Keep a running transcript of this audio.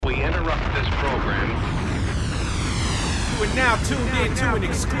we interrupt this program. You are now tuned in to an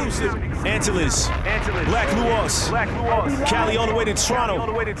exclusive Anterluz, Blkluos, Cali all the way to Toronto.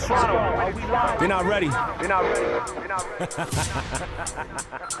 They're not ready.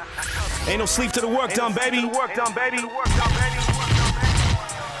 Ain't no sleep till the work done, baby.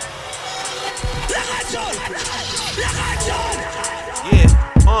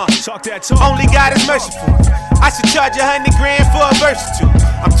 Talk that talk. Only God is merciful. I should charge $100 grand for a verse or two.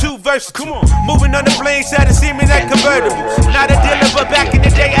 I'm too versatile. Come on. Moving on the plane side of seeming like convertible. Not a dealer, but back in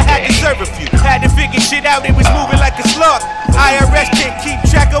the day I had to serve a few. Had to figure shit out, it was moving like a slug. IRS can't keep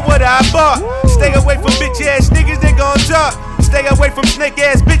track of what I bought. Stay away from bitch ass niggas, they gon' talk. Stay away from snake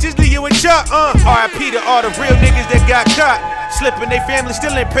ass bitches, leave you in chalk. RIP to all the real niggas that got caught. Slipping, they family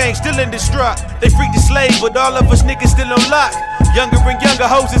still in pain, still in distraught. They freed the slave, but all of us niggas still on lock. Younger and younger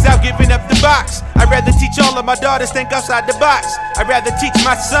hoes is out giving up the box. I'd rather teach all of my daughters think outside the box. I'd rather teach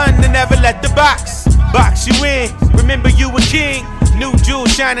my son to never let the box you in. Remember you a king. New jewel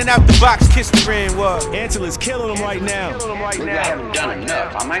shining out the box, kiss the ring. What? Anterluz killing them right now. Maybe I haven't done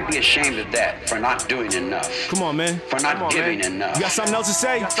enough. I might be ashamed of that, for not doing enough. Come on, man. For not giving enough. You got something else to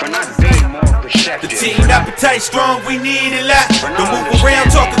say? For not being more perceptive. The team appetite strong, we need a lot. Don't move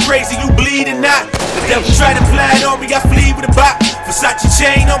around talking crazy, you bleed or not. The devil try to fly it on me, I flee with a bop. Versace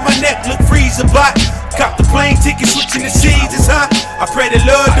chain on my neck, look freezer bot. Cop the plane ticket, switching the seasons, huh? I pray the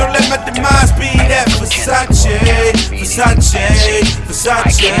Lord don't let my demise be that Versace.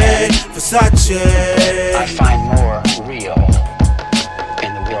 I find more real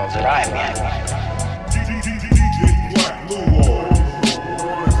in the world that I'm in.